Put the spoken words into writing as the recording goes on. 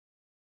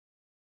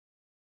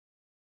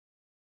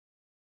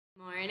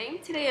Morning.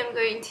 Today I'm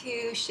going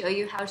to show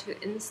you how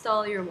to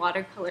install your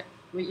watercolor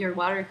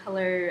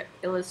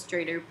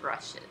Illustrator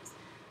brushes.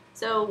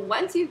 So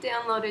once you've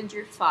downloaded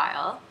your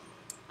file,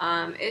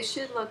 it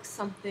should look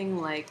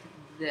something like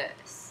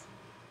this.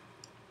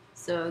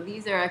 So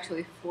these are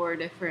actually 4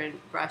 different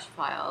brush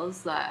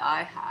files that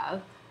I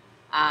have.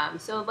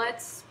 So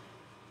let's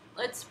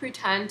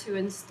pretend to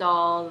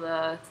install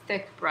the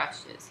thick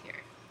brushes here.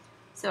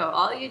 So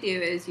all you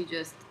do is you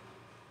just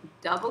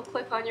double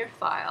click on your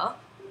file.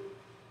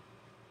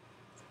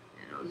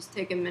 It'll just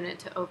take a minute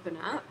to open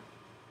up.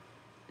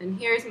 And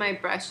here's my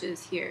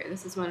brushes here.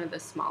 This is one of the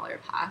smaller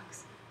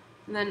packs.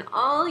 And then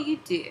all you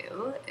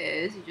do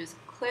is you just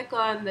click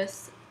on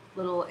this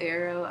little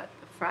arrow at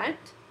the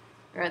front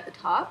or at the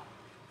top,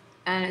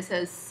 and it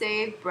says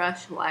Save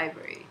Brush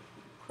Library.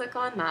 Click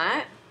on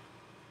that,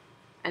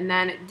 and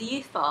then it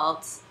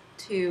defaults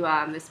to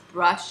this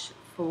brush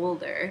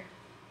folder,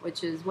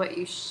 which is what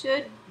you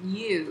should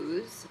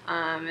use.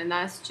 And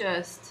that's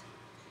just,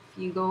 if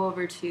you go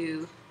over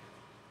to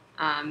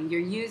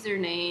your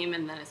username,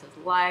 and then it says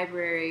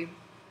library,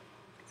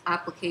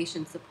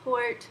 application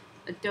support,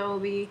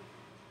 Adobe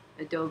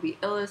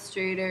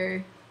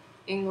Illustrator,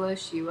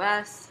 English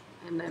US,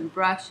 and then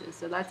brushes.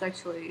 So that's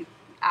actually the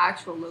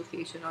actual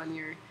location on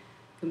your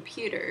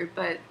computer,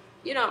 but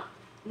you don't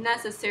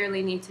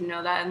necessarily need to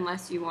know that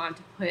unless you want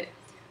to put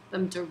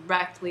them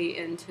directly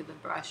into the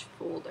brush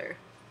folder.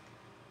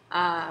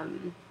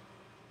 Then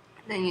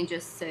you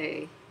just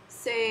say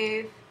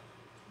save.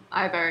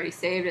 I've already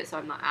saved it, so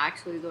I'm not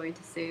actually going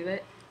to save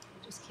it.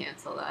 I'll just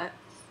cancel that.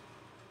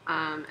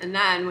 And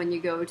then when you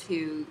go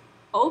to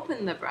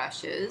open the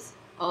brushes,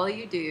 all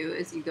you do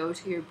is you go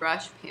to your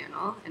brush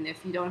panel, and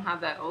if you don't have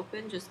that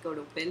open, just go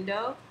to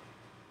Window,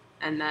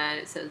 and then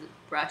it says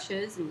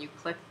Brushes, and you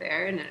click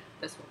there, and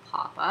this will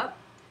pop up.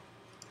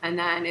 And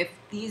then if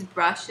these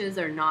brushes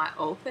are not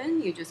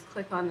open, you just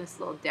click on this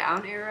little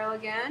down arrow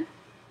again,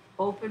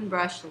 Open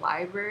Brush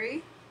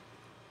Library,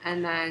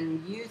 and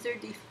then User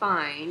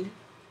Defined,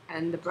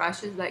 and the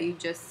brushes that you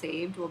just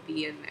saved will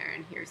be in there.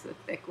 And here's the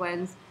thick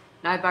ones.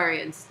 And I've already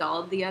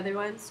installed the other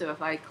ones, so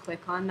if I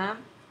click on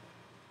them,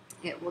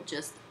 it will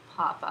just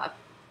pop up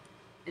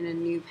in a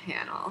new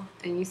panel.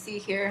 And you see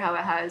here how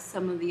it has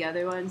some of the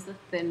other ones, the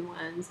thin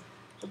ones,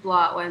 the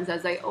blot ones.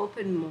 As I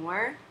open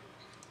more,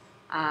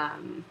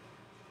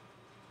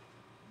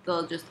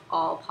 they'll just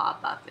all pop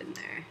up in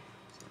there.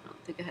 So I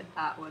don't think I had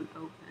that one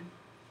open.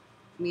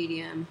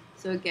 Medium.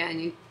 So again,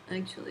 you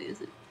actually,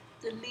 is it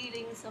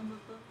deleting some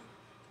of them?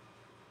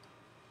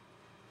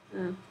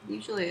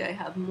 Usually I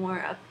have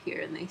more up here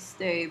and they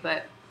stay,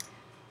 but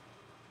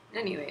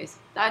anyways,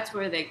 that's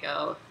where they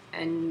go.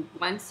 And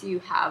once you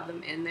have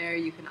them in there,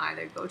 you can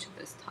either go to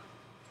this top.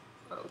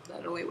 Oh,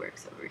 that only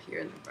works over here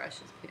in the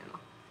brushes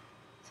panel.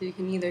 So you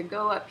can either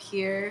go up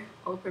here,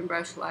 Open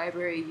Brush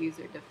Library,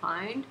 User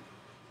Defined,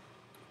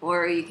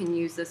 or you can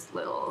use this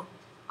little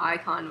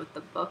icon with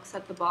the books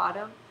at the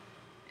bottom,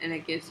 and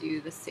it gives you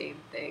the same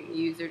thing,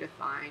 User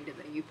Defined, and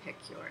then you pick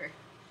your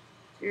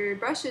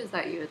brushes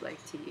that you would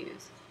like to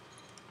use.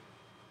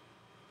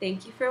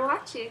 Thank you for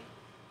watching.